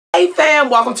Hey fam,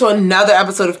 welcome to another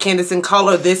episode of Candice in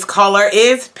Color. This color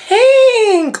is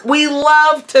pink. We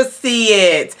love to see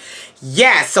it.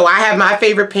 Yes, so I have my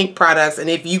favorite pink products, and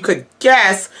if you could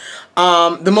guess,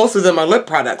 the most of them are lip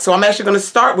products. So I'm actually going to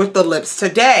start with the lips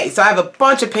today. So I have a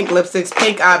bunch of pink lipsticks.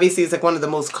 Pink obviously is like one of the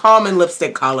most common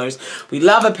lipstick colors. We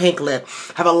love a pink lip.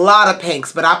 I have a lot of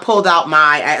pinks, but I pulled out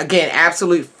my, again,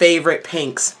 absolute favorite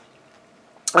pinks.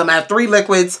 I have 3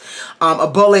 liquids, a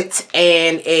bullet,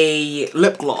 and a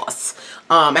lip gloss.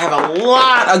 I have a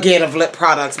lot, again, of lip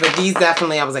products, but these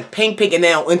definitely, I was like pink. And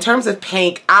now, in terms of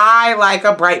pink, I like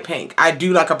a bright pink. I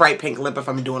do like a bright pink lip if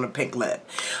I'm doing a pink lip.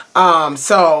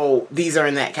 So these are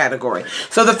in that category.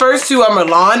 So the first two are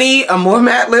Milani, more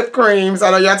matte lip creams.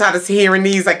 I know y'all tired of hearing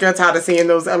these, like you're tired of seeing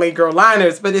those LA Girl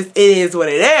liners, but it is what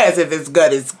it is. If it's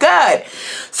good, it's good.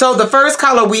 So the first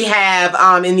color we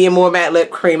have in the more matte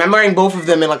lip cream, I'm wearing both of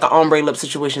them in like an ombre lip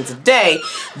situation today.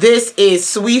 This is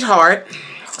Sweetheart.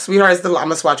 Sweetheart is the, I'm going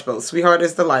to swatch both. Sweetheart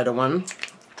is the lighter one.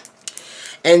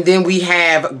 And then we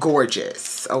have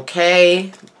Gorgeous,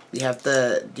 okay? We have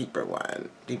the deeper one,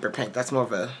 deeper pink. That's more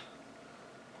of a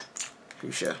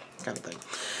fuchsia kind of thing.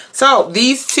 So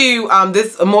these two,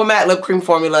 this more matte lip cream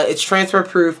formula, it's transfer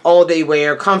proof, all day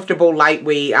wear, comfortable,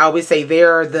 lightweight. I always say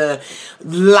they're the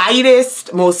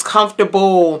lightest, most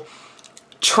comfortable,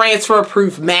 transfer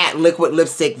proof matte liquid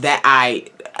lipstick that I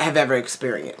have ever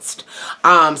experienced.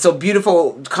 So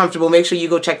beautiful, comfortable. Make sure you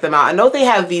go check them out. I know they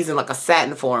have these in like a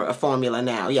satin formula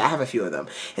now. Yeah, I have a few of them.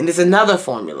 And there's another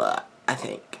formula, I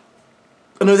think.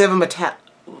 I know they have a metallic.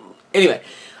 Anyway,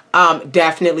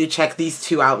 definitely check these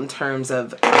two out in terms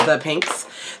of the pinks.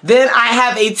 Then I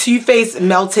have a Too Faced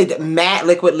Melted Matte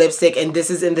Liquid Lipstick, and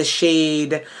this is in the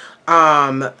shade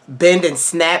Bend and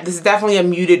Snap. This is definitely a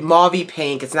muted mauve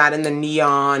pink. It's not in the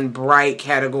neon bright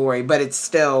category, but it's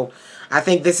still, I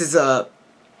think this is a,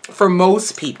 for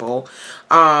most people,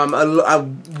 a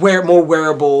more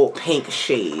wearable pink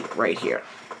shade right here.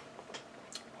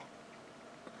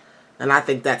 And I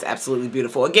think that's absolutely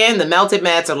beautiful. Again, the melted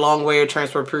mattes are long wear,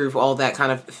 transfer proof, all that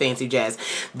kind of fancy jazz.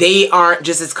 They aren't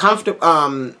just as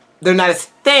comfortable, they're not as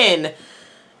thin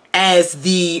as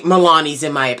the Milani's,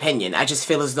 in my opinion. I just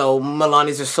feel as though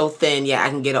Milani's are so thin, yeah, I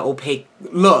can get an opaque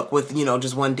look with, you know,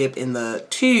 just one dip in the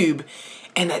tube.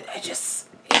 And I just,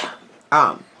 yeah.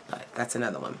 But that's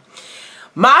another one.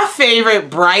 My favorite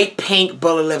bright pink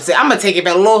bullet lipstick. I'm going to take it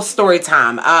back. A little story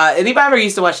time. Anybody ever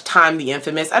used to watch Time the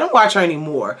Infamous? I don't watch her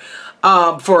anymore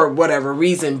for whatever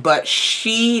reason. But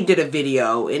she did a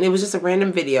video, and it was just a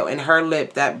random video. And her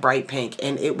lip, that bright pink,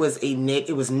 and it was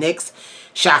NYX's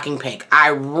Shocking Pink. I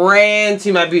ran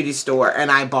to my beauty store and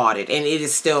I bought it. And it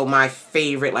is still my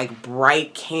favorite, like,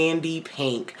 bright candy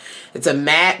pink. It's a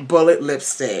matte bullet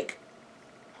lipstick.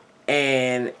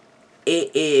 And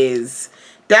it is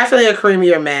definitely a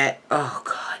creamier matte. Oh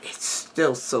god, it's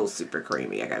still so super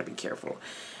creamy. I gotta be careful.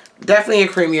 Definitely a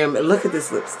creamier. Look at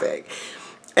this lipstick.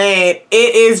 And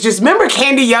it is just, remember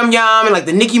Candy Yum Yum and like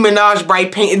the Nicki Minaj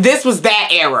bright pink? This was that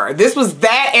era. This was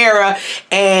that era.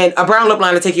 And a brown lip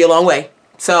liner take you a long way.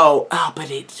 So, oh, but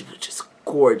it was just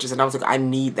gorgeous. And I was like, I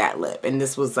need that lip. And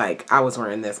this was like, I was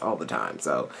wearing this all the time.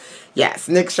 So, yes,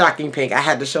 NYX Shocking Pink. I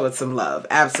had to show it some love.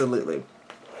 Absolutely.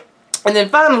 And then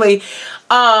finally,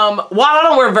 while I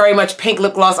don't wear very much pink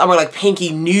lip gloss, I wear like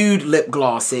pinky nude lip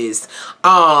glosses.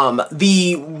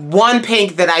 The one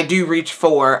pink that I do reach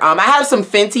for, I have some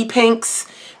Fenty pinks,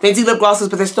 Fenty lip glosses,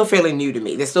 but they're still fairly new to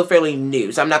me. They're still fairly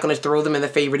new, so I'm not going to throw them in the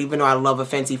favorite, even though I love a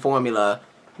Fenty formula.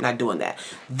 I'm not doing that.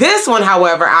 This one,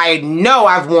 however, I know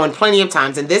I've worn plenty of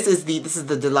times, and this is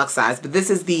the deluxe size, but this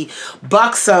is the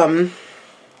Buxom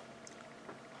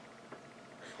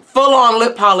full-on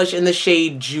lip polish in the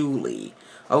shade Julie.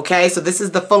 Okay, so this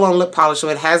is the full-on lip polish, so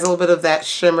it has a little bit of that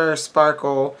shimmer,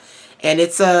 sparkle, and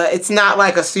it's not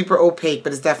like a super opaque,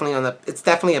 but it's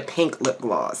definitely a pink lip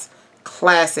gloss.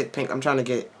 Classic pink. I'm trying to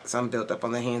get some built up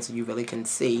on the hand so you really can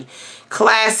see.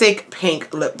 Classic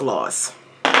pink lip gloss.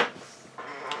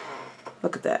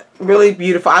 Look at that. Really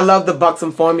beautiful. I love the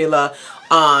Buxom formula.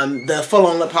 The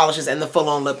full-on lip polishes and the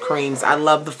full-on lip creams. I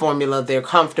love the formula. They're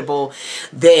comfortable.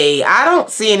 I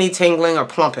don't see any tingling or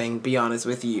plumping, be honest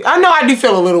with you. I know I do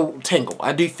feel a little tingle.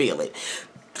 I do feel it.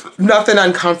 Nothing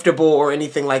uncomfortable or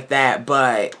anything like that,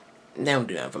 but they don't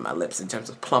do nothing for my lips in terms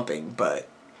of plumping, but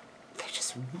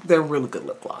they're really good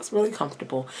lip gloss. Really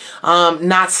comfortable.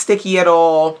 Not sticky at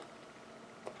all.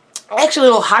 Actually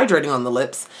a little hydrating on the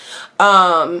lips.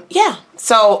 Yeah,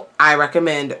 so I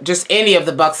recommend just any of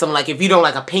the Buxom, like if you don't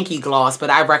like a pinky gloss, but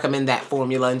I recommend that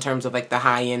formula in terms of like the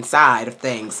high-end side of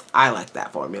things. I like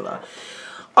that formula.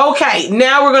 Okay,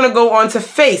 now we're going to go on to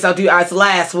face. I'll do eyes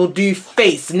last. We'll do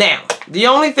face. Now, the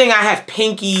only thing I have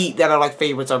pinky that are like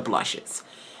favorites are blushes.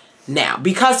 Now,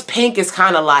 because pink is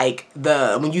kind of like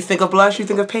when you think of blush, you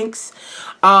think of pinks.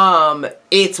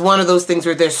 It's one of those things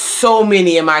where there's so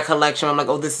many in my collection. I'm like,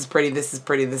 oh, this is pretty, this is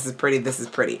pretty, this is pretty, this is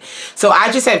pretty. So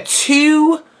I just have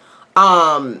two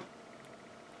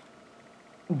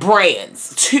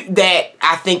brands that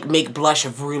I think make blush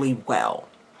really well.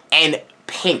 And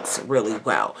pinks really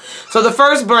well. So the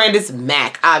first brand is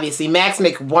MAC. Obviously, MAC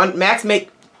makes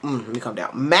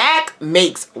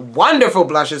wonderful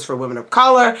blushes for women of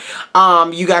color.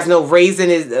 You guys know Raisin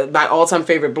is my all-time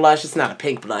favorite blush. It's not a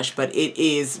pink blush, but it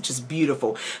is just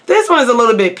beautiful. This one is a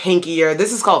little bit pinkier.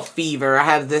 This is called Fever. I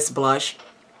have this blush.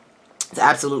 It's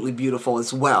absolutely beautiful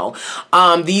as well.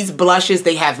 These blushes,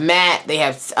 they have matte. They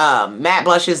have matte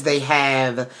blushes. They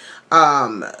have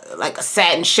like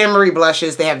satin shimmery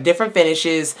blushes. They have different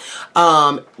finishes.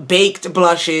 Baked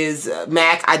blushes.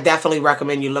 MAC, I definitely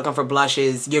recommend you looking for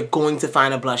blushes. You're going to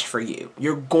find a blush for you.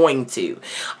 You're going to.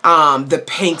 The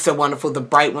pinks are wonderful. The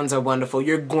bright ones are wonderful.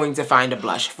 You're going to find a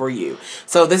blush for you.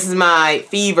 So this is my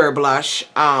Fever blush.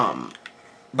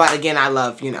 But again, I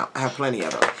love, you know, I have plenty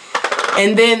of them.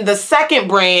 And then the second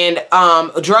brand,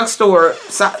 drugstore,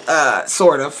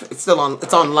 sort of. It's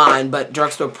online, but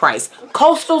drugstore price.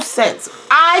 Coastal Scents.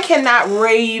 I cannot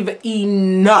rave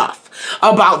enough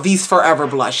about these Forever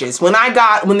blushes. When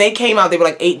they came out, they were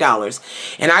like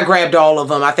 $8. And I grabbed all of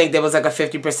them. I think there was like a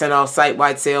 50% off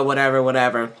site-wide sale,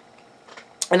 whatever.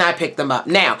 And I picked them up.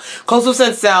 Now, Coastal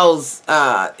Scent sells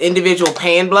individual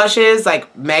pan blushes,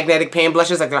 like magnetic pan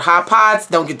blushes, like they're hot pots.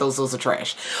 Don't get those are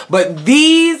trash. But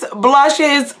these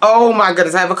blushes, oh my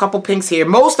goodness, I have a couple pinks here.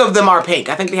 Most of them are pink.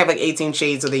 I think they have like 18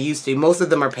 shades, or they used to. Most of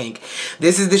them are pink.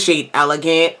 This is the shade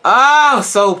Elegant. Oh,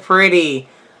 so pretty.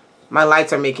 My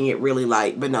lights are making it really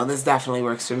light, but no, this definitely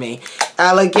works for me.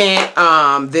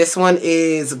 Elegant. This one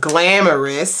is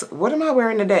Glamorous. What am I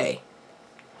wearing today?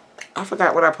 I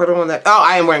forgot what I put on that. Oh,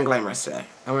 I am wearing Glamorous today.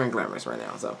 I'm wearing Glamorous right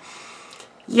now. So,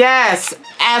 yes,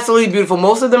 absolutely beautiful.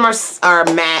 Most of them are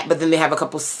matte, but then they have a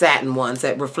couple satin ones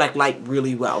that reflect light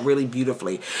really well, really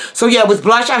beautifully. So, yeah, with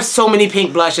blush, I have so many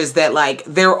pink blushes that, like,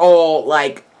 they're all,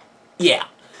 like, yeah.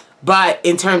 But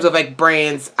in terms of, like,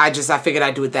 brands, I figured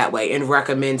I'd do it that way and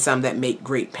recommend some that make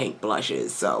great pink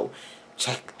blushes. So,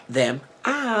 check them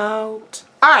out.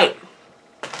 All right.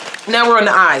 Now we're on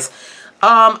the eyes.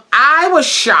 I was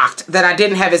shocked that I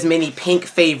didn't have as many pink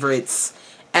favorites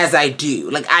as I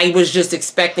do. Like, I was just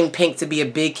expecting pink to be a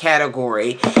big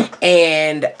category.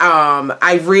 And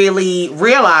I really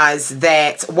realized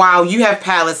that while you have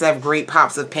palettes that have great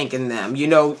pops of pink in them, you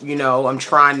know, I'm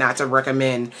trying not to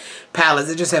recommend palettes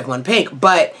that just have one pink,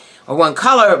 or one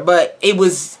color, but it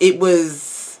was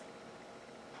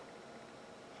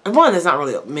one, there's not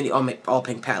really many all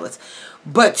pink palettes,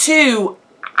 but two,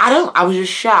 I was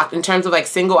just shocked in terms of like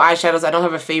single eyeshadows. I don't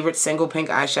have a favorite single pink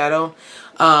eyeshadow.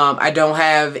 I don't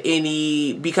have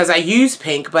any because I use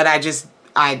pink, but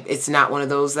it's not one of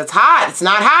those that's hot. It's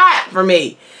not hot for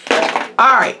me.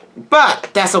 All right, but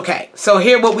that's okay. So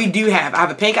here what we do have. I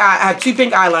have two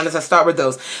pink eyeliners. I'll start with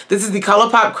those. This is the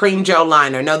ColourPop Cream Gel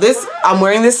Liner. Now this, I'm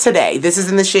wearing this today. This is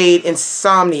in the shade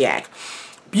Insomniac.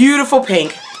 Beautiful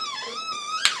pink.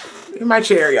 My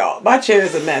chair, y'all. My chair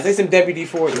is a mess. It's some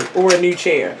WD-40 or a new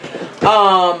chair.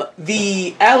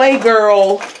 The LA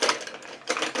Girl,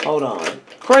 hold on.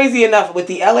 Crazy enough, with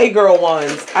the LA Girl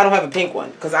ones, I don't have a pink one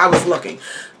because I was looking.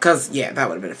 Because, yeah, that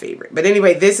would have been a favorite. But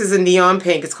anyway, this is a neon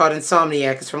pink. It's called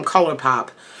Insomniac. It's from ColourPop.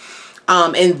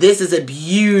 And this is a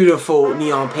beautiful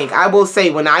neon pink. I will say,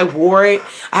 when I wore it,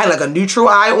 I had like a neutral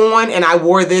eye on, and I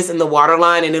wore this in the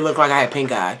waterline, and it looked like I had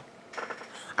pink eye.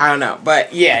 I don't know.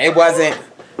 But, yeah,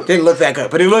 didn't look that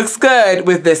good, but it looks good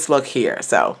with this look here.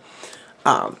 So,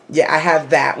 yeah, I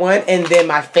have that one. And then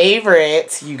my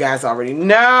favorite, you guys already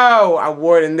know, I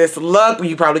wore it in this look.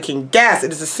 You probably can guess.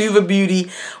 It is a Suva Beauty.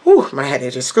 Ooh, my head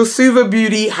itches. Suva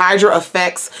Beauty Hydra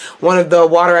Effects, one of the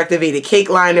water activated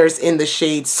cake liners in the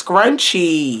shade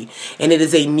Scrunchy. And it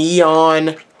is a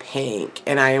neon pink.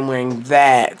 And I am wearing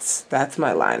that. That's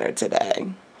my liner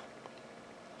today.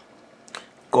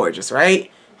 Gorgeous, right?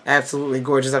 Absolutely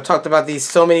gorgeous. I've talked about these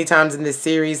so many times in this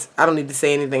series. I don't need to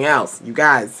say anything else. You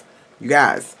guys.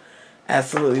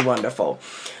 Absolutely wonderful.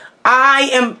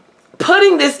 I am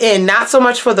putting this in not so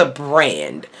much for the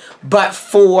brand, but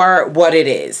for what it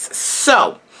is.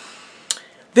 So,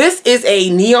 this is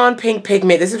a neon pink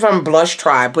pigment. This is from Blush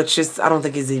Tribe, which is, I don't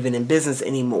think is even in business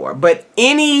anymore. But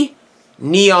any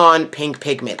neon pink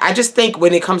pigment. I just think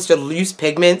when it comes to loose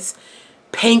pigments,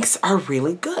 pinks are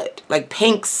really good. Like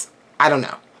pinks, I don't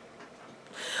know.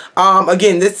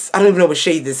 Again, this, I don't even know what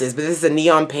shade this is, but this is a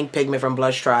neon pink pigment from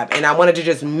Blush Tribe. And I wanted to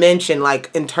just mention, like,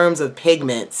 in terms of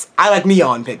pigments, I like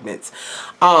neon pigments.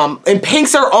 And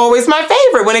pinks are always my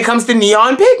favorite when it comes to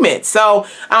neon pigments. So,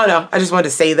 I don't know. I just wanted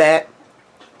to say that.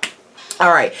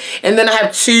 Alright, and then I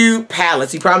have two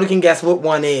palettes. You probably can guess what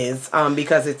one is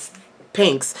because it's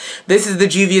pinks. This is the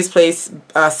Juvia's Place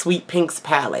Sweet Pinks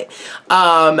palette.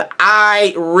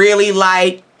 I really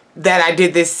like that I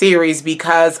did this series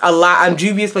because a lot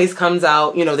Juvia's Place comes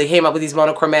out, you know, they came up with these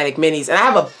monochromatic minis, and I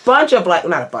have a bunch of, like,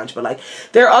 not a bunch, but like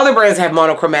there are other brands that have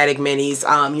monochromatic minis.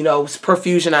 You know,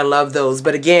 Profusion, I love those,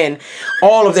 but again,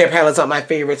 all of their palettes aren't my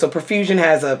favorite. So Profusion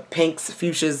has a pinks,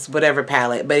 fuchsias, whatever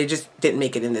palette, but it just didn't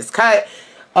make it in this cut.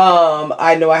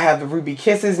 I know I have the Ruby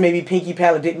Kisses, maybe Pinky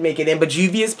palette didn't make it in, but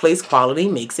Juvia's Place quality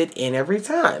makes it in every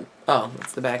time. Oh,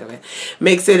 that's the back of it.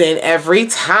 Makes it in every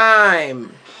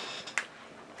time.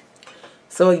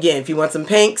 So again, if you want some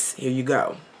pinks, here you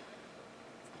go.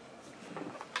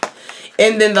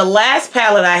 And then the last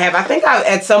palette I have, I think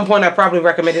at some point I probably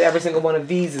recommended every single one of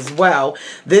these as well.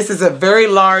 This is a very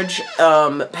large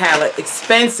palette,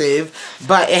 expensive,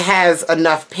 but it has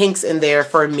enough pinks in there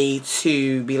for me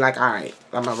to be like, all right,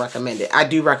 I'm going to recommend it. I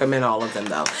do recommend all of them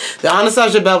though. The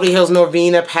Anastasia Beverly Hills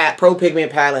Norvina Pro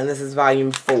Pigment Palette, and this is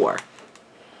volume 4.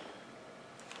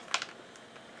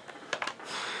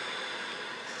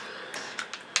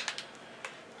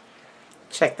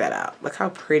 Check that out. Look how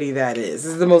pretty that is.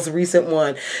 This is the most recent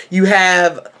one. You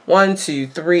have 1, 2,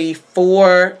 3,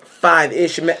 4,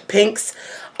 5-ish pinks.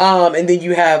 And then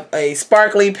you have a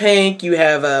sparkly pink. You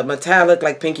have a metallic,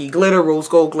 like pinky glitter, rose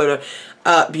gold glitter.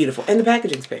 Beautiful. And the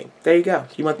packaging's pink. There you go.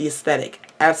 You want the aesthetic.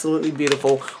 Absolutely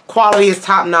beautiful. Quality is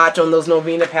top notch on those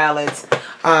Norvina palettes.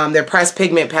 They're pressed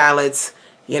pigment palettes.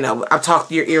 You know, I've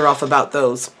talked your ear off about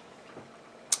those.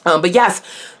 But yes,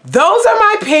 those are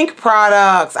my pink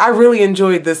products. I really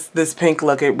enjoyed this pink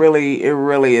look. It really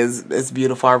is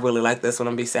beautiful. I really like this one.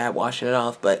 I'm gonna be sad washing it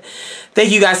off. But thank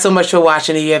you guys so much for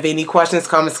watching. If you have any questions,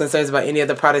 comments, concerns about any of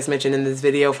the products mentioned in this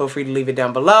video, feel free to leave it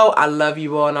down below. I love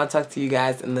you all, and I'll talk to you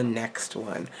guys in the next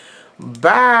one.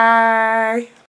 Bye.